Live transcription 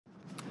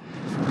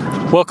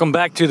Welcome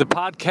back to the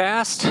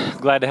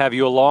podcast. Glad to have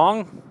you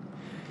along.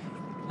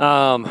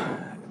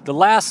 The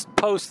last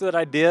post that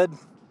I did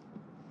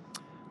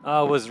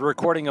was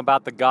recording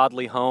about the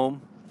godly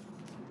home.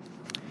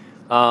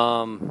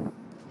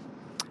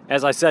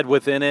 As I said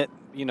within it,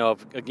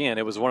 again,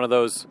 it was one of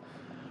those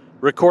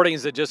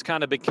recordings that just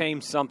kind of became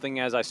something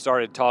as I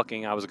started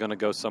talking. I was going to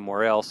go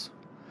somewhere else.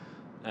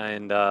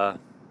 And, of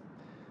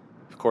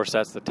course,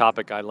 that's the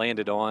topic I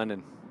landed on.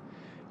 And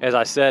as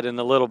I said in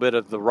a little bit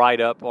of the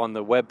write-up on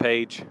the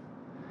webpage,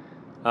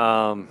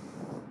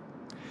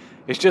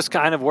 it's just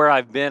kind of where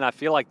I've been. I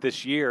feel like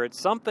this year,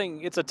 it's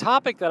a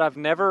topic that I've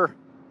never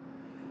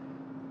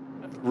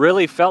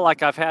really felt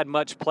like I've had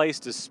much place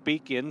to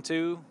speak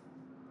into,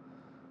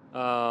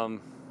 to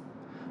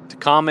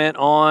comment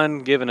on,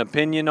 give an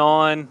opinion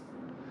on,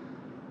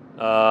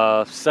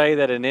 say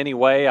that in any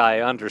way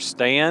I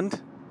understand,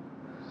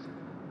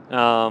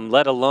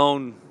 let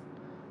alone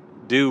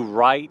do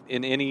right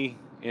in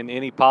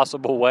any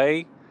possible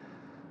way.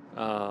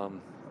 But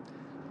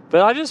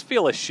I just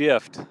feel a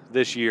shift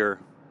this year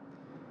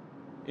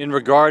in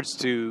regards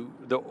to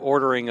the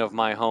ordering of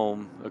my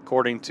home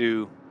according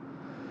to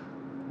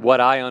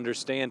what I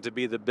understand to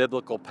be the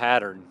biblical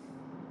pattern,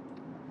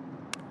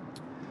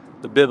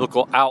 the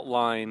biblical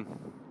outline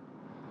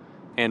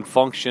and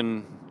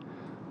function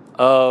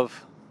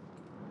of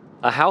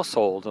a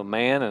household, a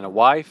man and a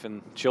wife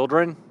and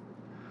children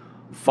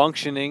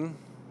functioning,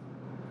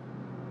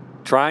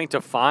 trying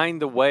to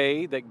find the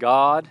way that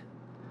God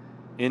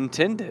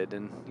intended.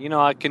 And,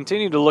 I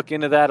continue to look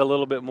into that a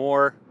little bit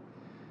more.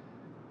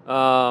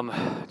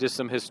 Just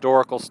some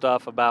historical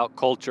stuff about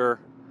culture.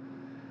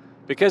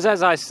 Because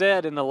as I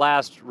said in the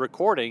last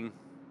recording,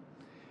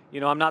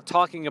 I'm not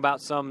talking about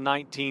some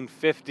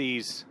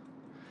 1950s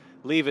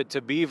Leave It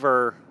to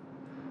Beaver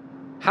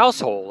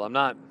household. I'm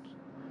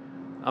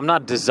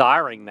not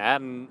desiring that,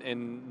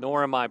 and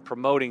nor am I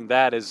promoting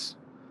that as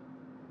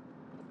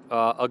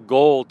a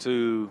goal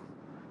to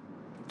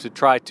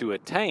try to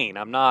attain.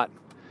 I'm not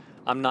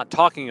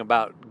talking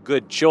about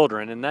good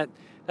children, and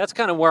that's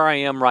kind of where I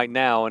am right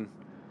now. And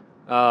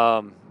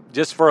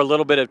just for a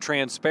little bit of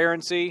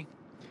transparency,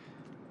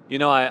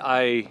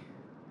 I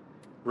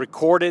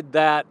recorded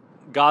that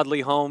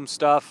godly home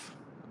stuff,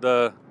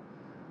 the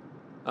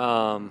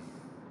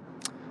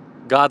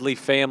godly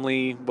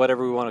family,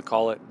 whatever we want to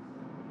call it.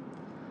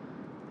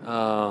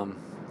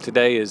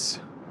 Today is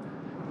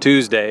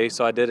Tuesday,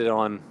 so I did it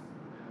on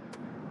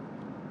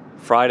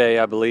Friday,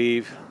 I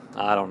believe.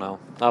 I don't know.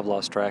 I've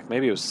lost track.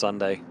 Maybe it was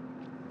Sunday.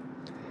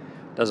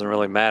 Doesn't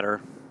really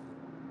matter.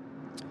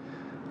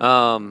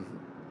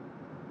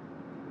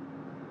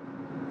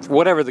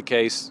 Whatever the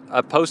case,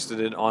 I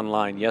posted it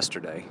online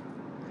yesterday.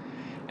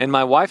 And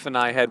my wife and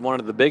I had one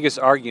of the biggest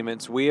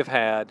arguments we have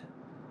had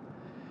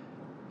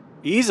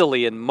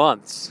easily in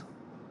months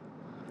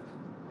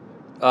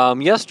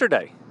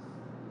yesterday.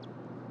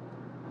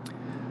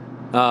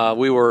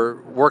 We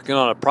were working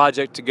on a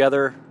project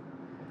together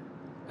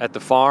at the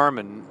farm,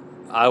 and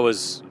I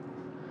was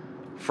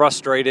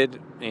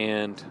frustrated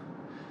and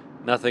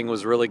nothing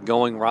was really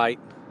going right.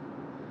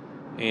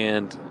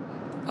 And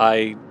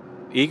I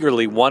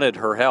eagerly wanted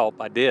her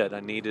help. I did. I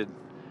needed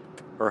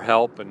her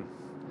help, and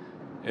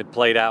it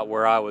played out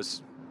where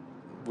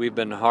we've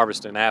been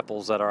harvesting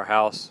apples at our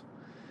house,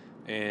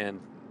 and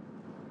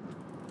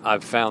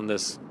I've found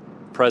this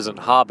present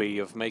hobby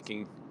of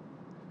making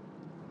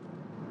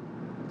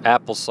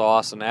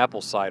applesauce and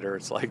apple cider.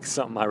 It's like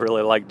something I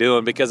really like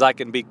doing because I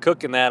can be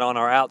cooking that on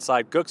our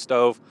outside cook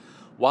stove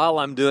while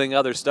I'm doing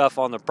other stuff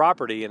on the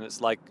property, and it's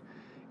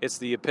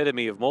the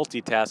epitome of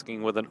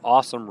multitasking with an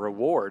awesome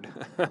reward.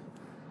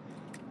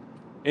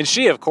 And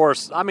she, of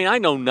course, I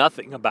know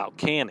nothing about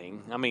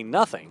canning.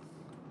 Nothing.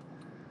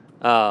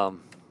 And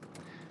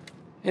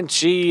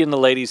she and the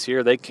ladies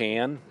here, they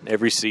can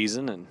every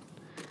season, and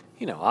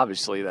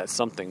obviously that's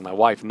something my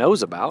wife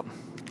knows about.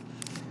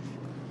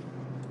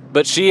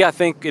 But she, I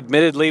think,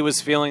 admittedly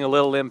was feeling a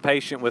little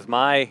impatient with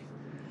my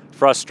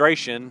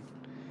frustration,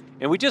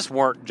 and we just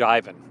weren't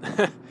jiving.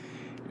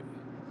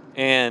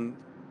 And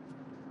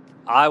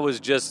I was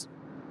just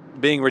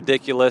being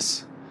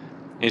ridiculous,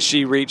 and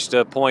she reached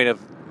a point of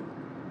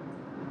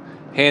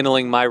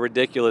handling my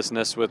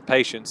ridiculousness with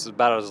patience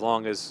about as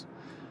long as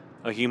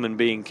a human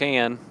being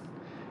can,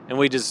 and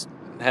we just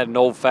had an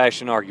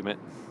old-fashioned argument.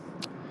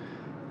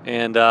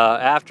 And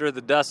after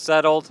the dust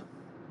settled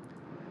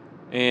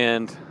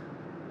and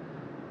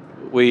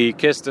we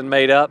kissed and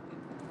made up,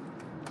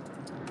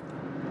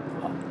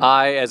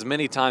 I, as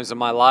many times in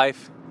my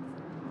life,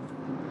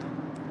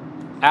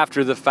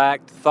 after the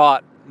fact,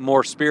 thought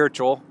more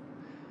spiritual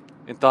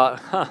and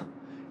thought,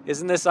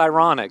 isn't this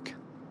ironic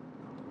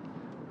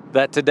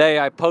that today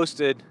I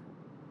posted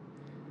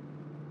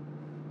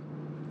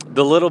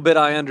the little bit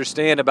I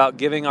understand about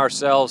giving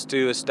ourselves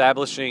to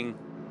establishing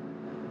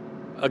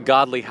a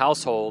godly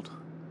household,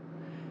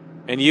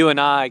 and you and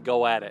I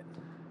go at it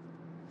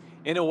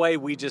in a way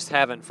we just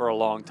haven't for a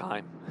long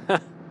time.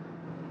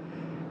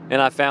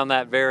 And I found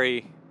that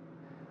very,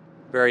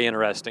 very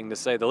interesting, to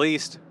say the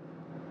least.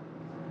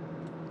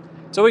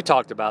 So we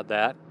talked about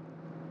that.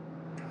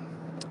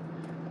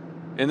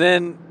 And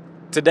then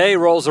today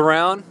rolls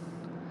around.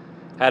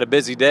 Had a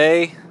busy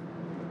day.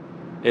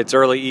 It's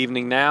early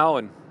evening now,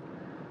 and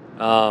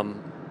I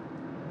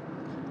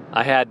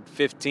had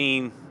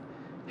 15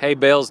 hay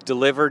bales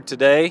delivered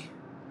today.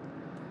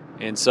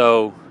 And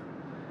so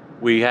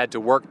we had to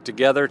work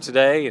together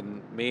today,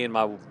 and me and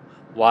my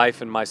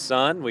wife and my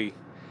son, we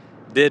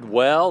did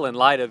well. In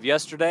light of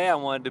yesterday, I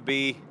wanted to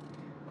be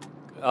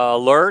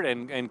alert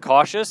and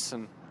cautious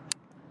and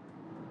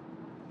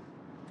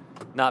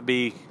not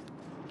be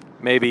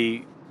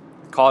maybe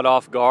caught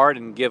off guard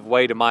and give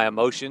way to my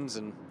emotions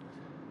and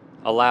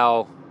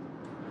allow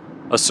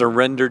a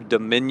surrendered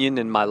dominion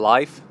in my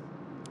life.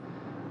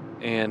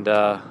 And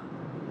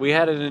we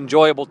had an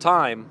enjoyable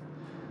time.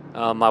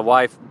 My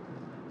wife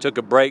took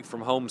a break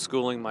from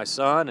homeschooling my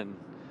son, and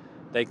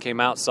they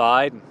came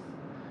outside.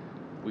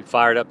 We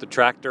fired up the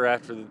tractor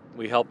after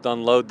we helped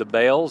unload the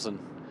bales and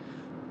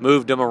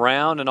moved them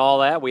around and all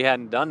that. We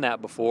hadn't done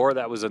that before.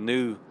 That was a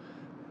new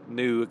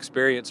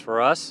experience for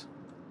us.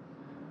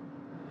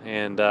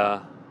 And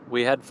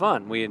we had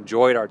fun. We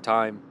enjoyed our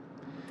time.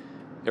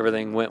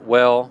 Everything went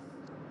well.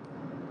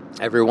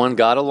 Everyone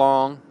got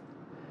along.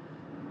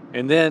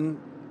 And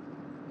then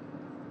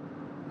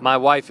my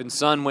wife and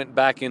son went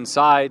back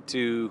inside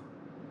to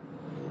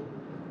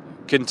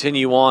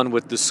continue on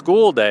with the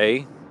school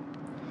day.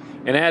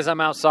 And as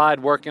I'm outside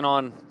working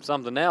on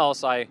something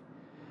else, I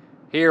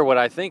hear what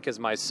I think is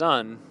my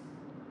son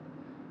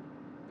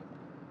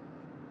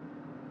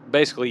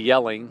basically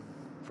yelling,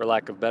 for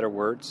lack of better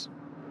words.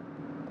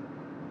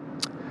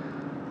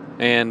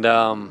 And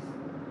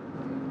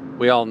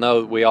we all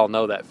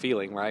know that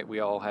feeling, right? We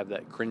all have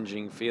that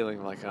cringing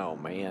feeling like, oh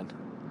man,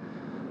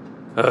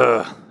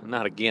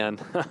 not again.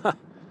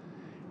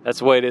 That's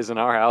the way it is in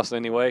our house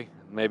anyway.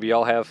 Maybe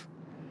y'all have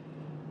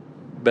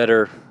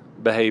better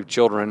behaved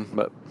children,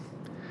 but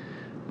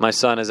my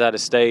son is at a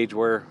stage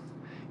where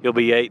he'll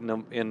be 8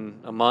 in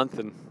a month,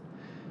 and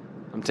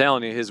I'm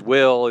telling you, his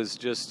will is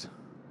just,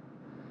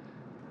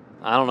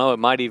 I don't know, it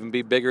might even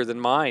be bigger than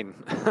mine.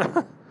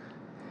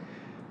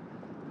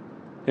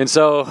 And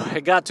so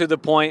it got to the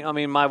point, I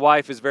mean, my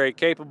wife is very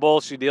capable.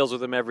 She deals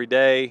with him every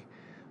day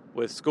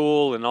with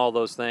school and all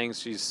those things.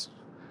 She's,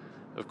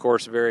 of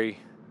course, very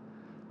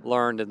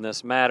learned in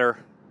this matter.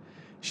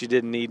 She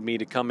didn't need me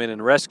to come in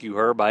and rescue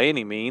her by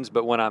any means,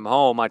 but when I'm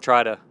home, I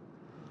try to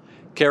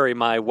carry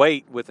my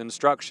weight with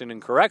instruction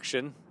and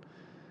correction.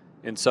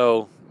 And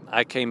so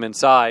I came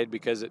inside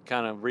because it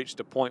kind of reached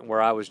a point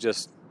where I was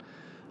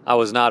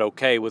not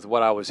okay with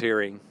what I was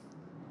hearing.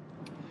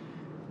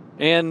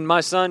 And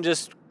my son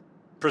just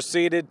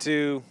proceeded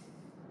to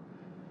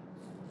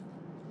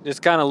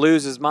just kind of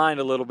lose his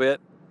mind a little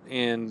bit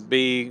and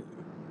be,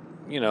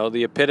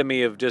 the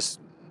epitome of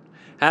just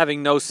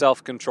having no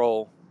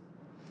self-control.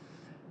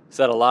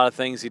 Said a lot of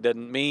things he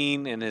didn't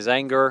mean in his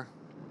anger.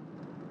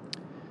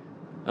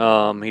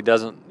 He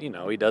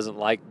doesn't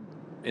like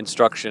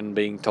instruction,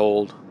 being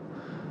told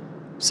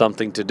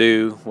something to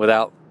do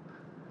without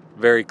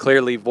very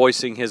clearly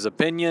voicing his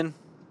opinion.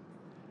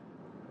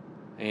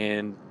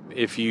 And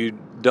if you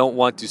don't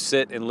want to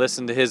sit and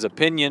listen to his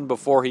opinion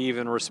before he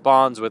even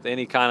responds with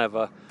any kind of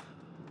a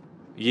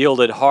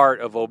yielded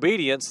heart of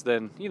obedience,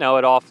 then, it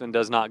often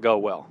does not go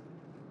well,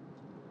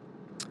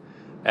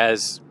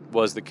 as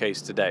was the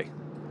case today.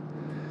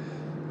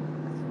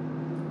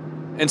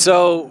 And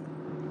so,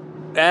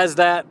 as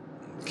that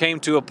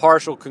came to a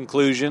partial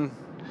conclusion,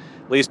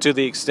 at least to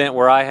the extent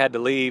where I had to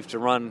leave to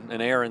run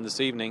an errand this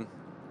evening,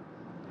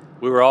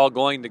 we were all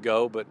going to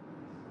go, but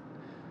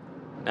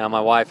now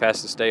my wife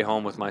has to stay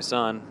home with my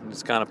son.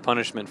 It's kind of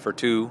punishment for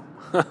two.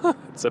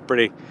 It's a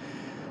pretty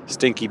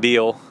stinky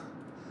deal.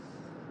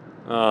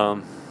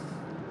 But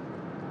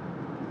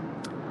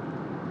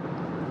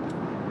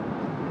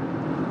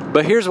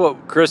here's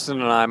what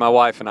Kristen and I, my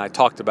wife and I,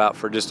 talked about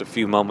for just a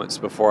few moments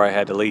before I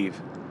had to leave.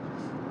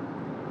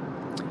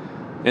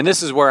 And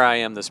this is where I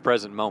am this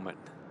present moment.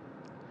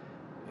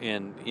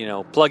 And,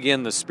 plug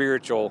in the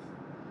spiritual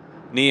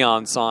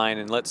neon sign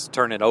and let's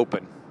turn it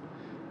open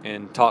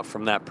and talk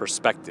from that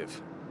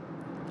perspective.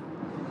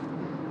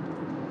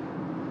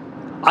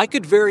 I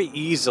could very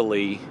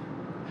easily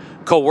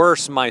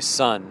coerce my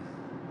son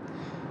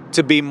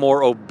to be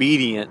more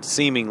obedient,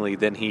 seemingly,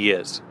 than he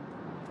is.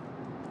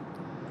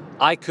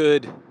 I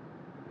could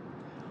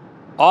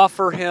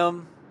offer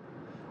him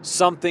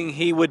something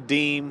he would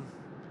deem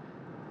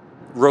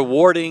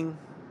rewarding.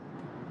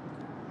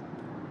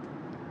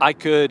 I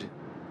could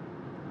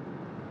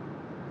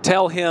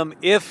tell him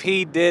if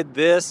he did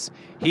this,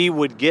 he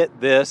would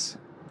get this.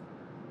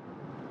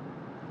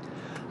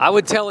 I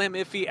would tell him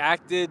if he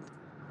acted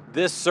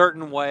this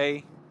certain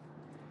way,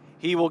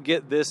 he will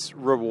get this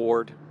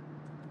reward.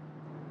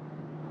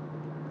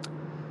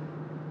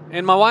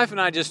 And my wife and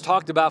I just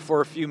talked about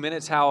for a few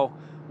minutes how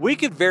we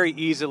could very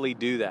easily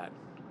do that.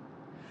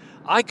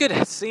 I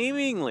could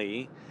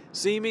seemingly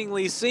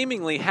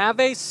have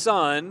a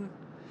son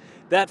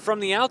that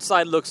from the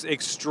outside looks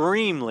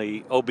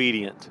extremely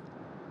obedient.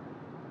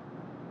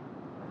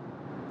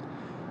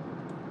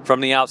 From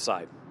the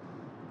outside.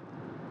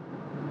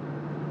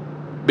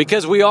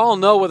 Because we all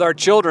know with our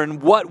children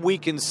what we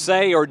can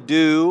say or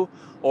do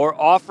or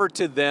offer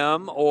to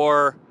them,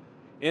 or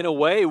in a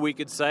way we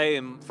could say,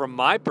 and from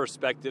my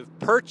perspective,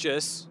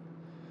 purchase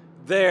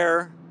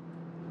their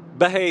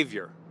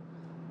behavior.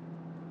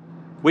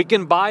 We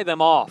can buy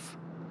them off.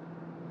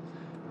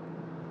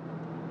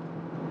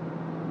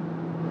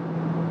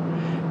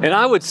 And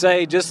I would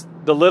say just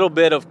the little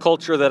bit of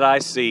culture that I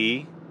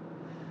see,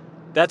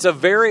 that's a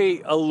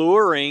very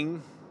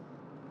alluring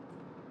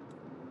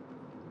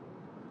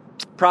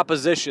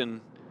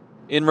proposition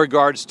in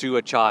regards to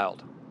a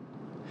child.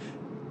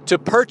 To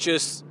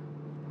purchase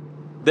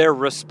their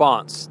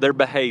response, their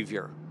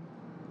behavior.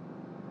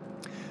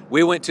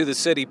 We went to the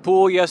city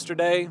pool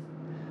yesterday,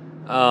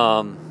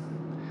 and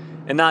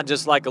not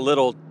just like a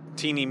little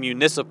teeny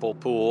municipal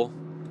pool,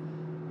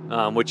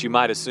 which you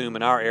might assume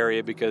in our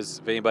area because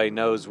if anybody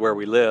knows where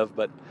we live,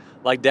 but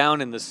like down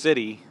in the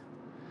city,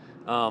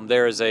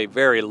 there is a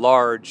very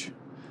large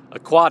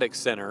aquatic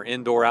center,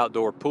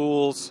 indoor-outdoor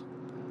pools,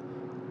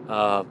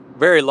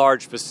 very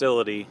large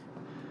facility.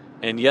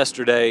 And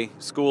yesterday,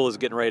 school is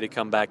getting ready to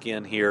come back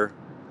in here,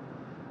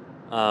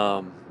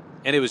 and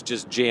it was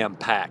just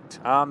jam-packed.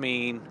 I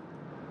mean,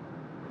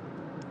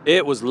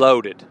 it was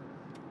loaded.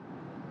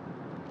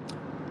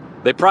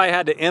 They probably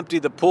had to empty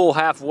the pool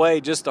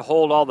halfway just to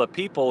hold all the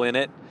people in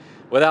it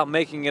without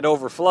making it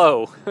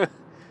overflow.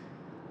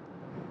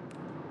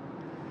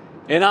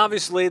 And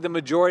obviously, the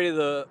majority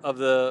of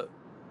the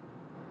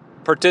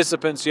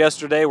participants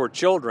yesterday were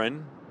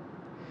children.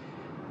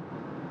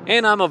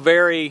 And I'm a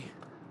very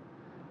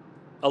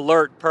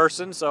alert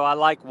person, so I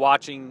like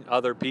watching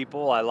other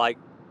people. I like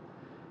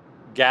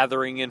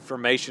gathering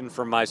information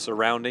from my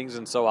surroundings,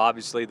 and so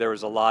obviously there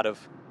was a lot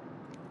of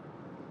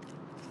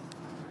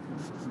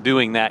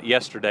doing that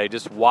yesterday,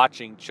 just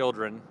watching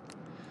children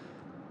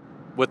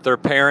with their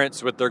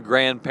parents, with their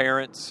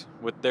grandparents,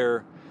 with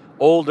their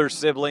older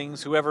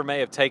siblings, whoever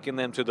may have taken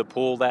them to the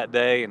pool that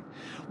day. And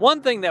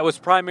one thing that was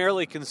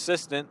primarily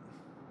consistent,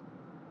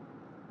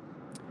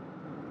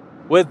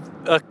 with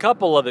a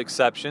couple of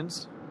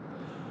exceptions,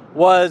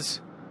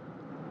 was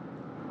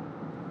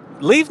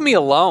leave me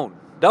alone.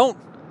 Don't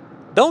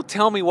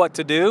tell me what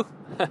to do.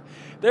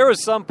 There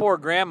was some poor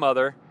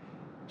grandmother.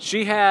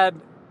 She had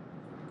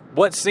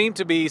what seemed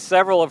to be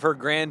several of her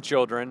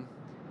grandchildren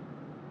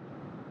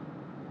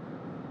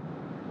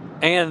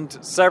and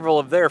several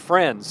of their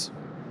friends,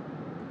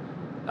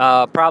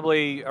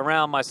 probably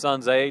around my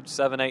son's age,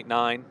 7, 8,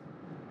 9.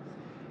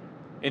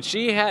 And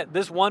she had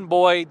this one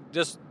boy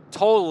just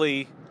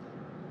totally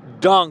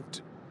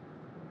dunked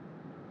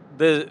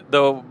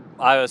the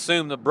I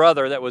assume the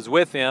brother that was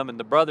with him, and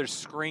the brother's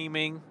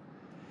screaming.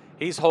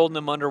 He's holding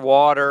him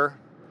underwater,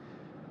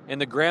 and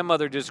the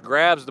grandmother just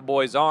grabs the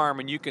boy's arm,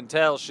 and you can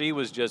tell she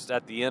was just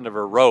at the end of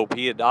her rope.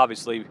 He had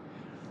obviously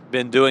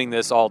been doing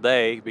this all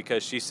day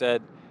because she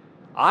said,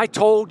 "I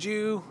told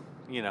you,"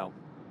 we know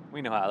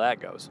how that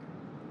goes.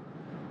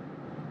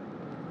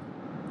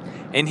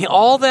 And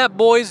all that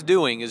boy's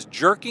doing is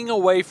jerking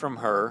away from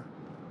her,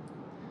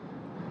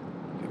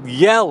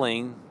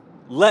 yelling,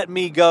 "Let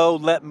me go,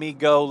 let me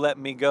go, let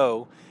me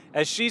go,"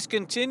 as she's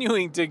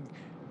continuing to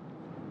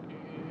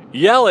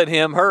yell at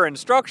him her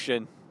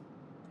instruction.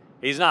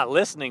 He's not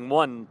listening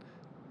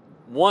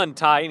one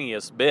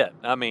tiniest bit.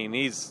 I mean,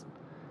 he's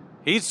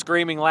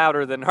screaming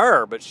louder than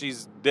her, but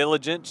she's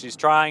diligent. She's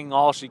trying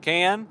all she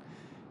can.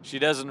 She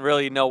doesn't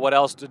really know what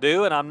else to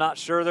do, and I'm not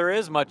sure there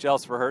is much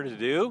else for her to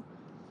do.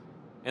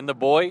 And the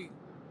boy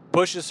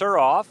pushes her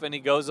off, and he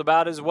goes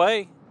about his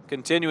way,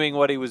 continuing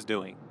what he was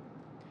doing.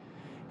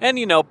 And,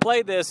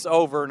 play this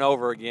over and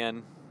over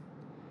again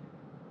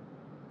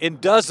in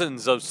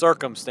dozens of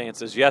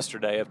circumstances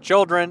yesterday of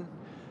children.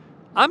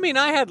 I mean,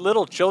 I had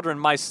little children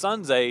my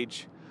son's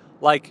age,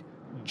 like,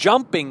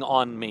 jumping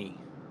on me.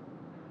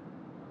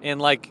 And,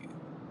 like,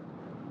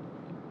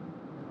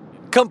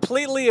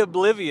 completely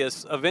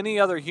oblivious of any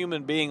other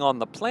human being on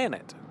the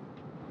planet.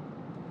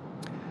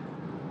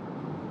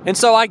 And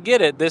so I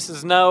get it.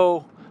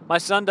 My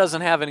son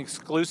doesn't have an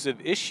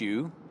exclusive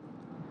issue.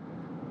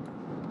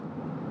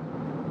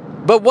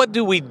 But what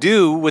do we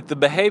do with the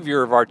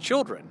behavior of our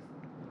children?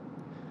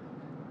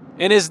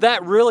 And is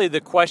that really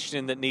the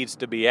question that needs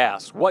to be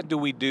asked? What do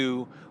we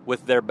do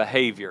with their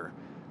behavior?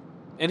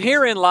 And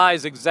herein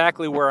lies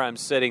exactly where I'm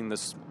sitting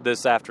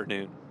this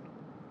afternoon.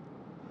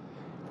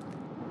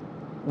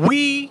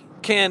 We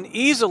can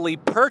easily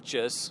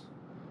purchase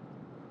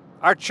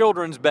our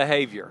children's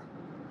behavior.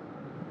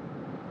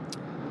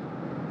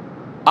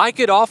 I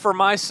could offer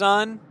my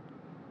son,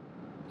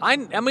 I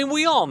mean,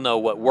 we all know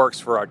what works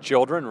for our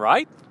children,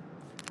 right?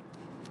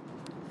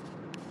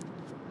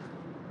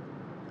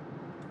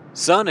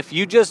 Son, if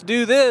you just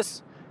do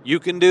this, you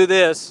can do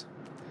this.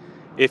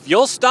 If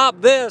you'll stop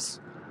this,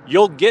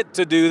 you'll get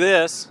to do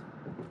this.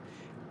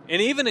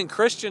 And even in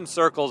Christian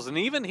circles, and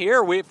even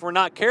here, if we're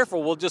not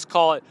careful, we'll just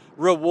call it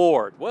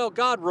reward. Well,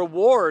 God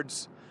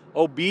rewards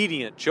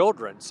obedient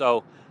children.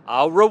 So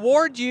I'll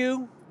reward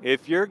you.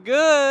 If you're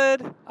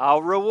good,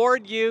 I'll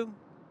reward you.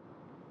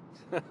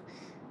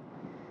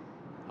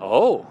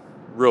 Oh,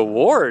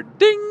 reward.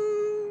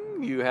 Ding!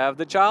 You have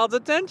the child's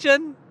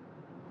attention.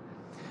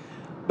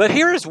 But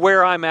here is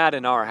where I'm at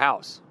in our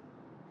house.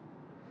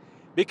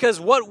 Because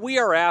what we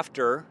are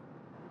after,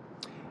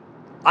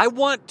 I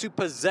want to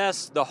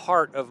possess the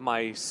heart of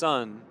my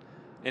son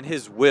and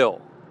his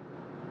will.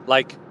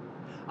 Like,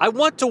 I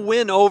want to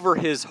win over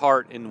his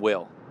heart and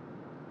will.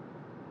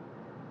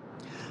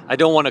 I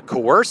don't want to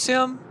coerce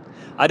him.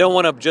 I don't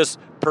want to just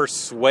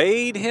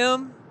persuade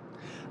him.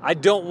 I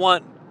don't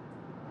want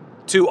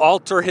to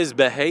alter his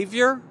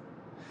behavior.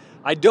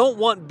 I don't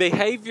want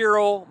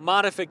behavioral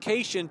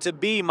modification to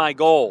be my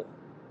goal.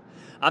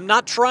 I'm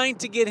not trying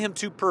to get him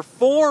to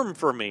perform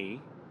for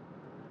me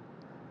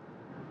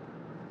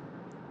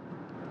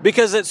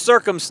because it's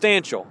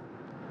circumstantial.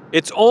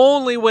 It's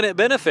only when it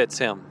benefits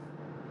him.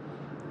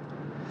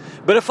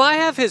 But if I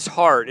have his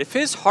heart, if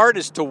his heart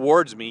is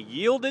towards me,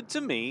 yielded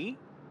to me,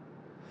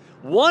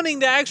 wanting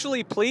to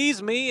actually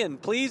please me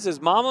and please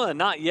his mama and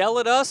not yell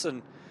at us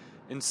and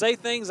say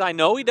things I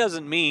know he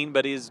doesn't mean,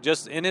 but he's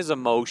just in his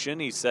emotion.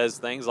 He says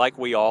things like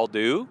we all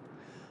do.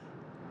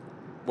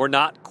 We're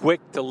not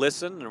quick to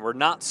listen, and we're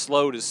not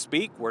slow to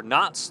speak. We're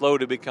not slow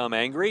to become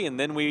angry, and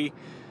then we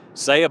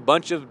say a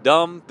bunch of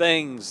dumb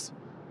things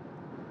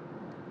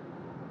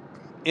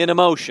in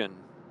emotion,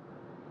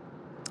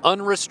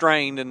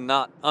 unrestrained and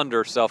not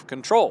under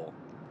self-control.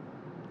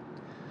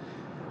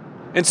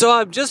 And so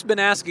I've just been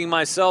asking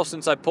myself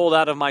since I pulled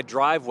out of my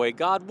driveway,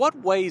 God, what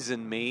ways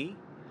in me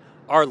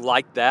are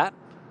like that?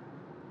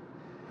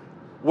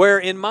 Where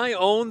in my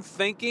own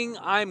thinking,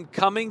 I'm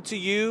coming to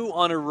you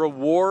on a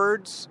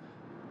rewards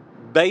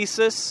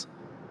basis.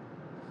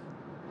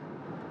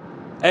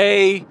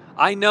 I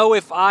know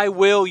if I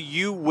will,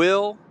 you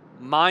will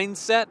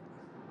mindset.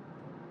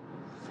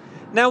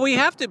 Now we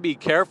have to be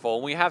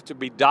careful. We have to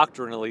be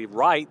doctrinally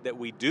right that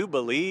we do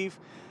believe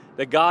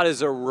that God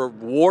is a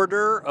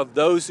rewarder of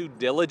those who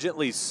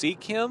diligently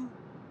seek him.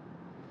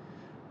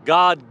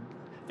 God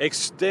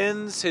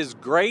extends his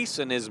grace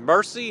and his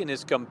mercy and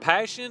his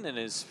compassion and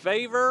his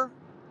favor.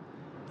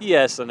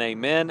 Yes and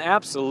amen.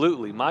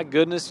 Absolutely. My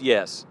goodness,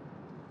 yes.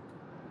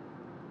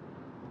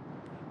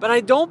 But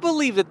I don't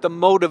believe that the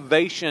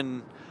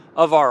motivation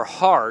of our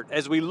heart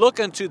as we look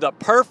unto the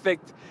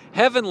perfect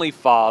Heavenly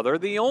Father,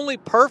 the only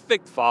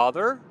perfect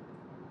Father,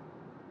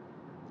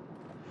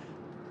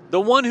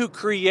 the one who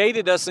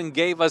created us and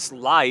gave us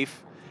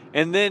life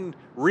and then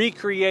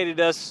recreated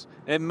us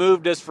and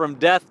moved us from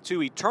death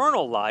to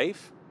eternal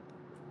life,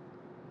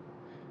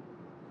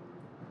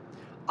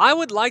 I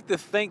would like to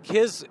think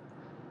his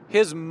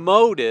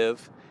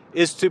motive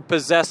is to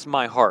possess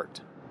my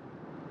heart.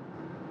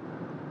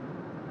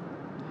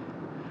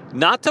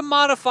 Not to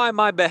modify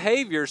my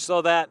behavior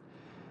so that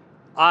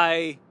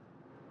I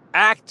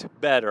act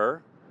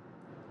better,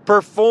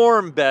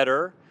 perform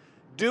better,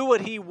 do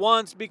what he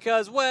wants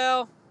because,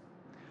 well,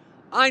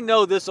 I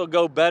know this will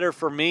go better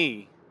for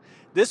me.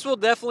 This will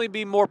definitely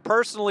be more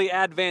personally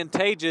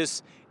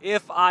advantageous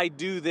if I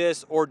do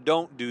this or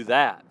don't do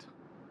that.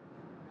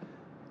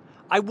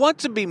 I want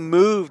to be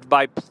moved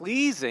by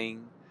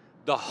pleasing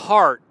the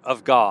heart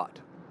of God.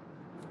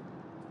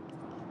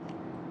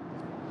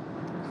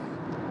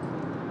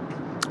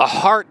 A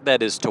heart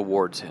that is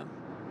towards him.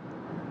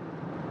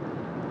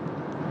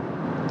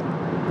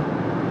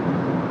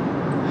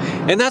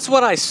 And that's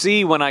what I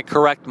see when I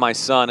correct my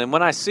son. And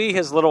when I see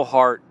his little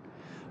heart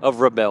of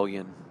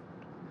rebellion,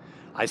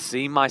 I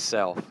see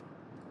myself.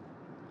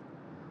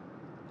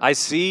 I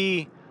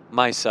see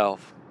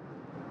myself.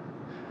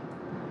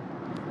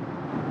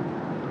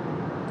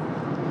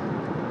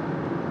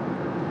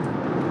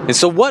 And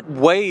so what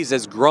ways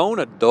as grown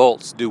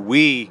adults do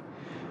we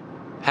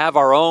have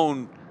our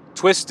own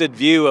twisted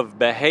view of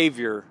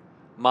behavior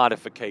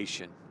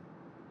modification?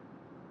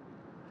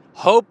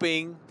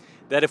 Hoping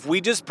that if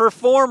we just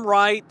perform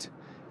right,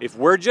 if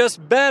we're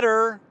just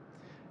better,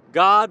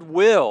 God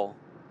will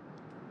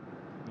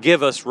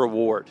give us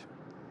reward.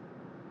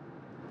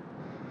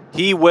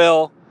 He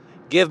will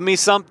give me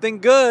something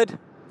good.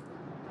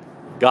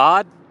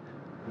 God,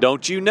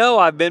 don't you know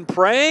I've been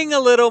praying a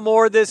little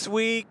more this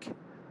week?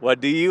 What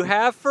do you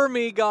have for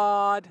me,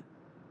 God?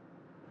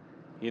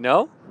 You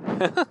know?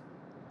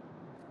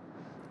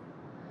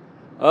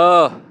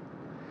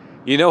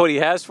 You know what he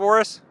has for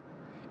us?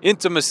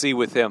 Intimacy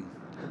with him.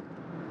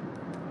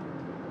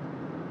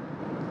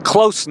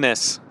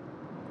 Closeness.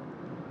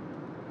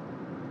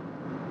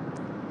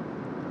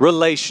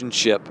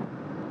 Relationship.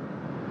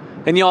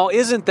 And y'all,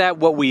 isn't that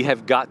what we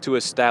have got to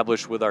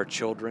establish with our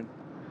children?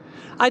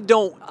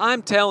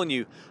 I'm telling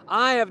you,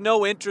 I have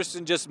no interest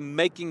in just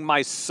making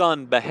my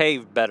son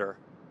behave better.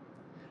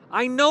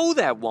 I know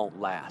that won't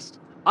last.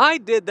 I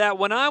did that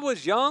when I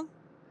was young.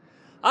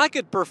 I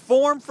could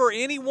perform for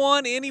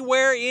anyone,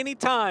 anywhere,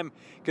 anytime,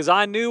 because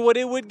I knew what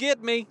it would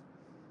get me.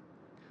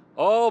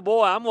 Oh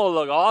boy, I'm going to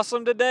look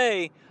awesome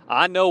today.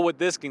 I know what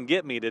this can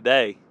get me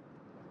today.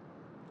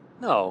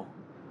 No.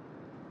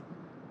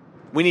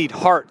 We need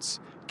hearts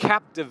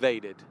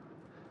captivated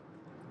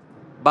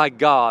by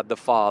God the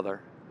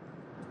Father.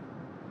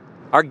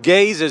 Our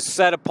gaze is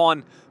set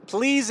upon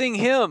pleasing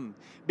him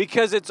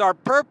because it's our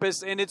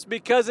purpose and it's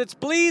because it's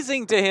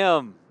pleasing to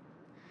Him.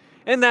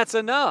 And that's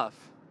enough.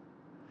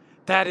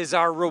 That is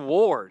our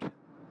reward.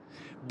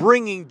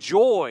 Bringing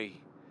joy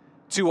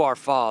to our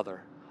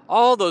Father.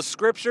 All those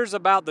scriptures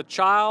about the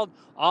child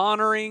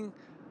honoring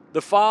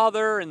the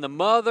father and the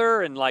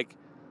mother and like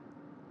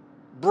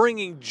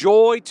bringing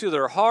joy to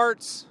their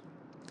hearts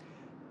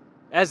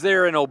as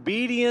they're in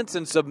obedience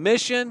and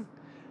submission.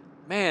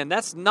 Man,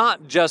 that's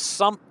not just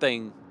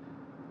something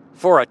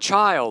for a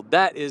child.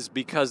 That is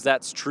because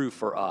that's true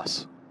for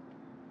us.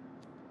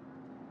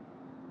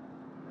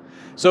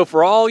 So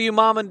for all you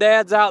mom and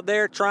dads out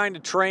there trying to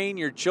train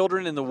your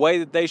children in the way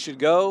that they should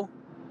go,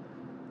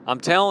 I'm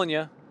telling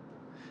you,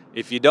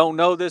 if you don't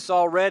know this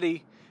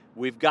already,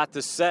 we've got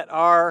to set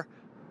our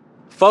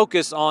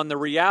focus on the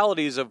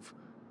realities of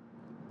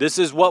this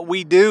is what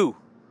we do.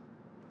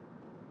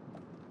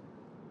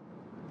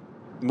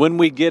 When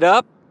we get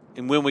up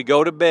and when we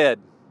go to bed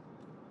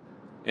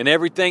and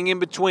everything in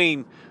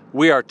between,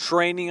 we are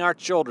training our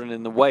children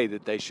in the way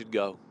that they should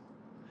go.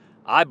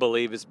 I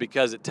believe it's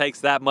because it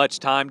takes that much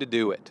time to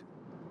do it.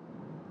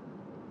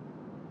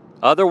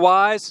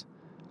 Otherwise,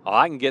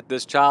 I can get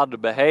this child to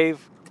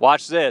behave.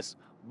 Watch this.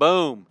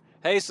 Boom.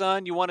 Hey,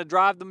 son, you want to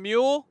drive the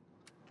mule?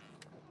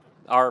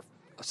 Or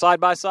side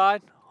by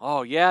side?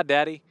 Oh, yeah,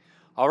 Daddy.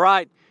 All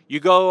right, you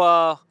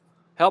go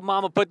help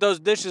Mama put those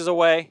dishes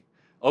away.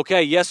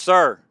 Okay, yes,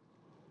 sir.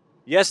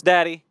 Yes,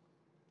 Daddy.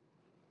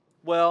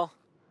 Well,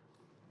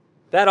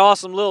 that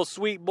awesome little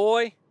sweet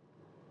boy,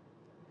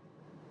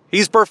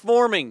 he's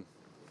performing.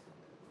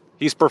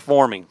 He's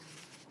performing.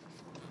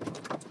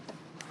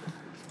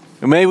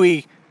 And may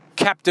we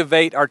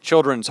captivate our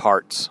children's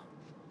hearts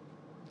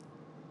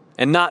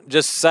and not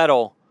just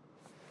settle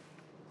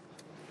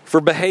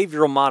for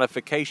behavioral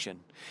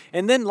modification.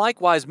 And then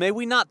likewise, may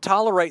we not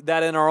tolerate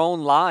that in our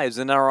own lives,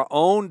 in our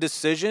own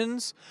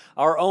decisions,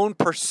 our own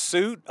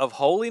pursuit of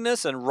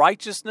holiness and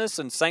righteousness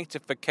and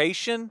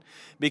sanctification,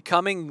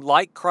 becoming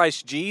like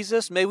Christ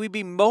Jesus. May we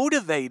be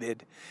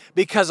motivated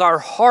because our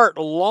heart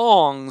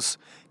longs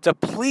to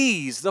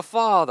please the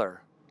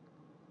Father.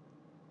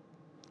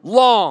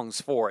 Longs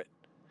for it.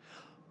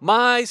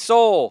 My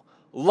soul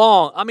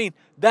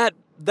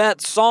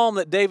that psalm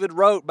that David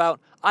wrote about,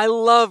 I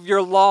love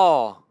your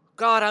law.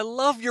 God, I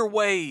love your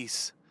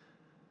ways.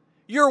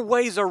 Your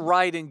ways are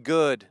right and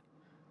good.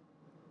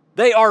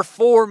 They are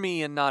for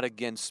me and not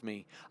against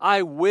me.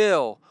 I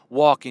will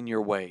walk in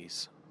your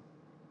ways.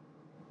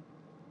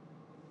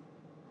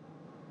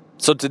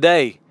 So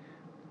today,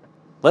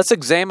 let's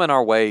examine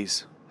our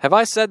ways. Have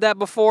I said that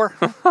before?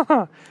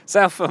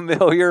 Sound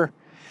familiar?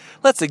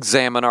 Let's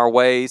examine our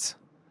ways.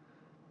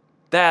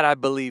 That, I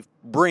believe,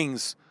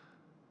 brings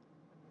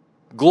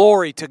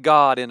glory to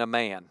God in a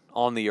man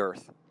on the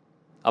earth.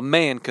 A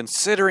man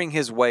considering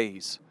his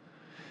ways.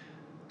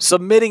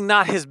 Submitting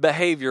not his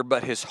behavior,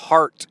 but his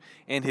heart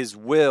and his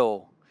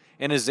will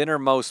in his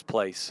innermost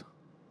place.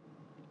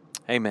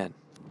 Amen.